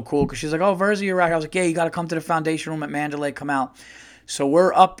was so cool because she's like, "Oh, Verzi, you're out." I was like, "Yeah, you got to come to the Foundation Room at Mandalay. Come out." So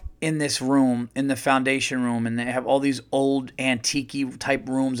we're up in this room, in the Foundation Room, and they have all these old antique type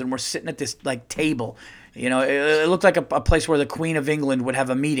rooms, and we're sitting at this like table. It looked like a place where the Queen of England would have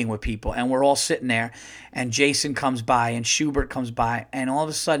a meeting with people, and we're all sitting there, and Jason comes by, and Schubert comes by, and all of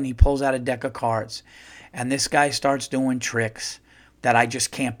a sudden he pulls out a deck of cards, And this guy starts doing tricks that I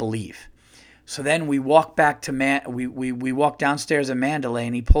just can't believe. So then we walk back to we walk downstairs at Mandalay,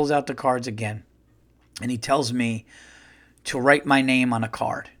 and he pulls out the cards again. And he tells me to write my name on a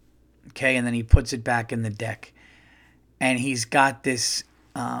card. Okay, and then he puts it back in the deck. And he's got this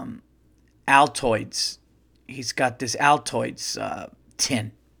Altoids. He's got this Altoids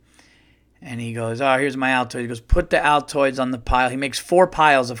tin. And he goes, oh, here's my Altoids. He goes, put the Altoids on the pile. He makes 4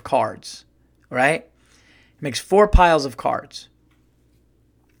 piles of cards, right? He makes 4 piles of cards.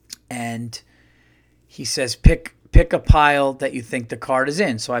 And he says, pick a pile that you think the card is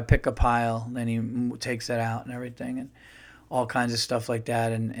in. So I pick a pile. Then he takes it out and everything and all kinds of stuff like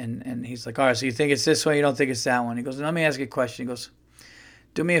that. And he's like, all right, so you think it's this one? You don't think it's that one? He goes, let me ask you a question. He goes,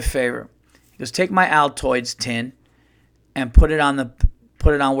 do me a favor. He goes, take my Altoids tin and put it on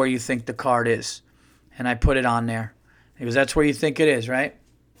where you think the card is. And I put it on there. He goes, that's where you think it is, right?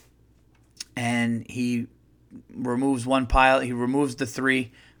 And he removes one pile. He removes the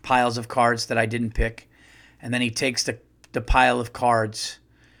 3 piles of cards that I didn't pick. And then he takes the pile of cards.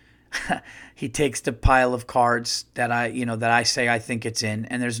 He takes the pile of cards that I say I think it's in.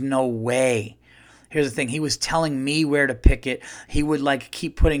 And there's no way. Here's the thing. He was telling me where to pick it. He would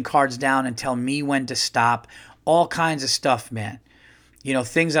keep putting cards down and tell me when to stop. All kinds of stuff, man.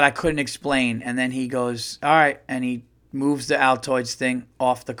 Things that I couldn't explain. And then he goes, all right. And he moves the Altoids thing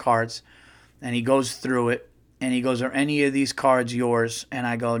off the cards. And he goes through it. And he goes, are any of these cards yours? And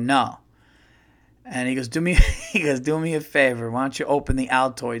I go, no. And he goes, do me a favor. Why don't you open the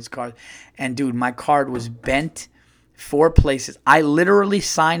Altoids card? And dude, my card was bent 4 places. I literally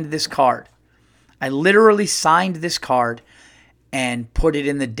signed this card. And put it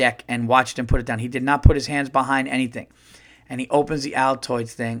in the deck and watched him put it down. He did not put his hands behind anything. And he opens the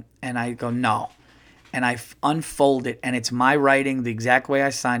Altoids thing, and I go, no. And I unfold it, and it's my writing, the exact way I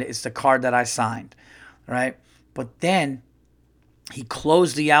signed it. It's the card that I signed, right? But then he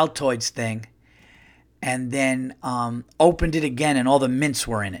closed the Altoids thing and then opened it again, and all the mints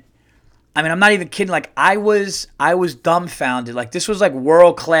were in it. I mean, I'm not even kidding. I was dumbfounded. This was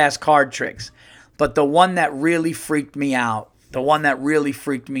world-class card tricks. But the one that really freaked me out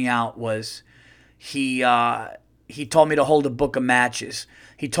was he told me to hold a book of matches.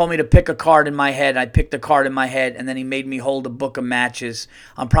 He told me to pick a card in my head. I picked a card in my head, and then he made me hold a book of matches.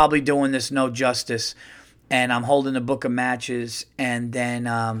 I'm probably doing this no justice, and I'm holding a book of matches, and then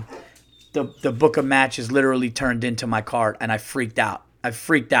the book of matches literally turned into my card, and I freaked out.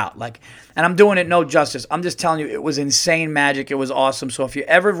 And I'm doing it no justice. I'm just telling you, it was insane magic. It was awesome. So if you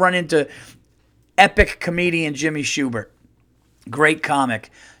ever run into epic comedian Jimmy Schubert, great comic,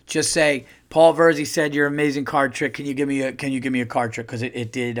 just say, Paul Verzi said you're an amazing card trick. Can you give me a card trick? Because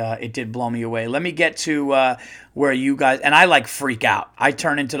it did blow me away. Let me get to where you guys, and I freak out. I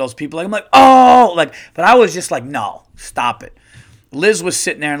turn into those people. I'm like, oh, but I was just like, no, stop it. Liz was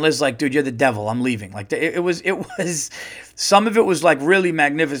sitting there, and Liz like, dude, you're the devil. I'm leaving. It was some of it was really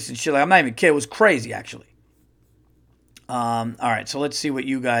magnificent shit. I'm not even kidding. It was crazy actually. All right, so let's see what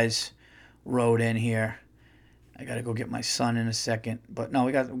you guys wrote in here. I gotta go get my son in a second, but no,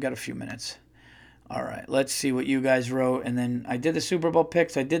 we got a few minutes. All right, let's see what you guys wrote, and then I did the Super Bowl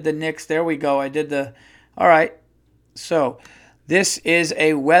picks. I did the Knicks. There we go. All right. So this is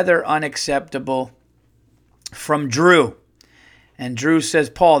a weather unacceptable from Drew, and Drew says,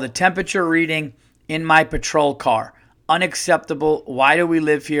 Paul, the temperature reading in my patrol car, unacceptable. Why do we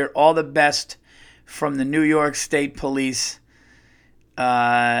live here? All the best from the New York State Police.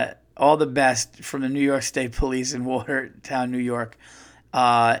 All the best from the New York State Police in Watertown, New York.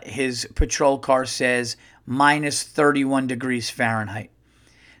 His patrol car says minus 31 degrees Fahrenheit.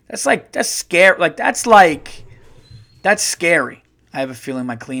 That's scary. That's scary. I have a feeling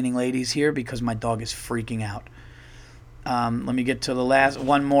my cleaning lady's here because my dog is freaking out. Let me get to the last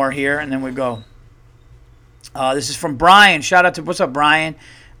one more here, and then we go. This is from Brian. Shout out to, what's up, Brian?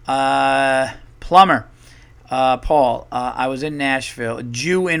 Plumber. Paul, I was in Nashville,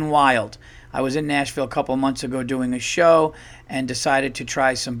 Jew in Wild. I was in Nashville a couple months ago doing a show and decided to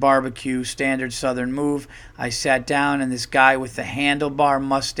try some barbecue, standard Southern move. I sat down, and this guy with the handlebar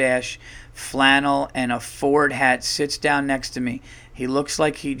mustache, flannel, and a Ford hat sits down next to me. He looks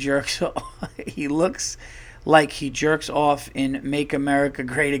like he jerks off in Make America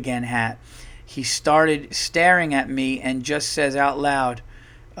Great Again hat. He started staring at me and just says out loud,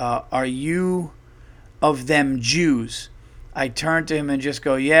 are you of them Jews? I turn to him and just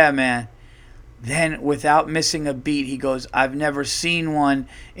go, yeah, man. Then, without missing a beat, he goes, I've never seen one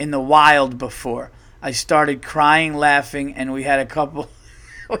in the wild before. I started crying, laughing, and we had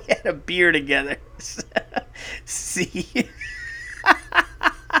a beer together. See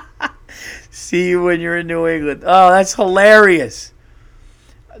See you when you're in New England. Oh, that's hilarious.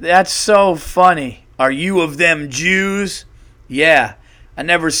 That's so funny. Are you of them Jews? Yeah. I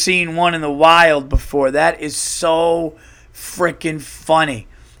never seen one in the wild before. That is so freaking funny.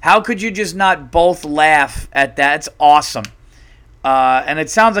 How could you just not both laugh at that? It's awesome. And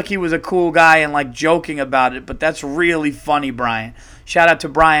it sounds like he was a cool guy and like joking about it, but that's really funny, Brian. Shout out to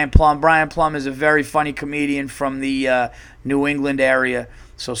Brian Plum. Brian Plum is a very funny comedian from the New England area.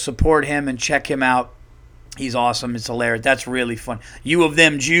 So support him and check him out. He's awesome. It's hilarious. That's really fun. You of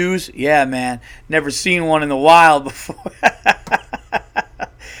them Jews? Yeah, man. Never seen one in the wild before.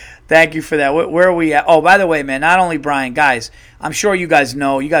 Thank you for that. Where are we at? Oh, by the way, man, not only Brian, guys, I'm sure you guys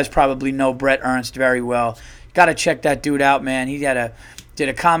probably know Brett Ernst very well. Got to check that dude out, man. He did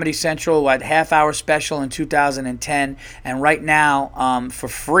a Comedy Central half-hour special in 2010, and right now, for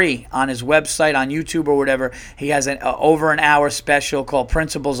free on his website, on YouTube or whatever, he has an over an hour special called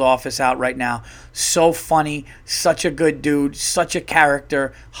Principal's Office out right now. So funny, such a good dude, such a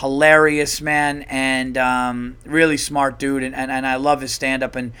character, hilarious, man, and really smart dude, and I love his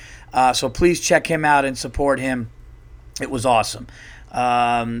stand-up, and so please check him out and support him. It was awesome.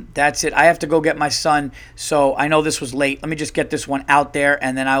 That's it. I have to go get my son, so I know this was late. Let me just get this one out there,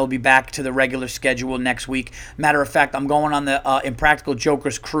 and then I will be back to the regular schedule next week. Matter of fact, I'm going on the Impractical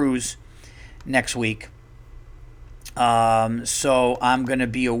Jokers cruise next week. So I'm going to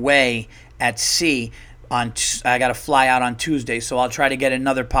be away at sea. I got to fly out on Tuesday, so I'll try to get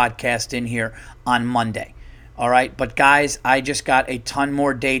another podcast in here on Monday. All right, but guys, I just got a ton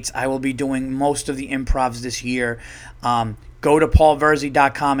more dates. I will be doing most of the improvs this year. Go to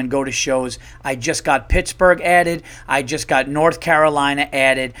paulverzi.com and go to shows. I just got Pittsburgh added. I just got North Carolina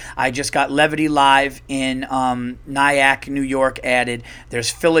added. I just got Levity Live in Nyack, New York added.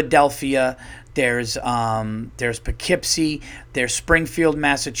 There's Philadelphia. There's Poughkeepsie. There's Springfield,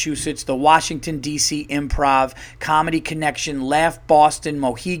 Massachusetts. The Washington, D.C. Improv. Comedy Connection. Laugh Boston.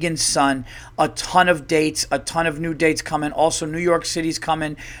 Mohegan Sun. A ton of dates. A ton of new dates coming. Also, New York City's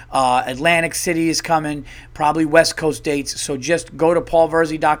coming. Atlantic City is coming. Probably West Coast dates. So just go to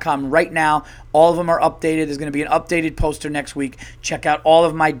paulverzi.com right now. All of them are updated. There's going to be an updated poster next week. Check out all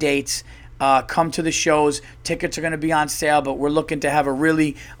of my dates. Come to the shows. Tickets are going to be on sale, but we're looking to have a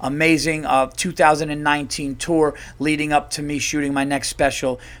really amazing 2019 tour leading up to me shooting my next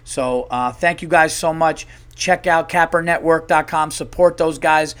special. So thank you guys so much. Check out CapperNetwork.com. Support those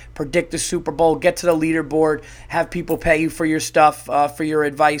guys. Predict the Super Bowl. Get to the leaderboard. Have people pay you for your stuff, for your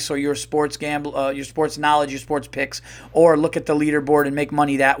advice or your sports your sports knowledge, your sports picks, or look at the leaderboard and make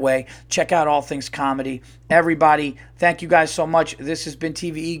money that way. Check out All Things Comedy. Everybody, thank you guys so much. This has been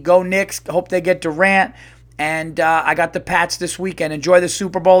TVE. Go Knicks. Hope they get Durant. And I got the Pats this weekend. Enjoy the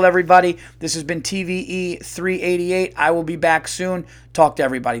Super Bowl, everybody. This has been TVE 388. I will be back soon. Talk to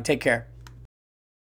everybody. Take care.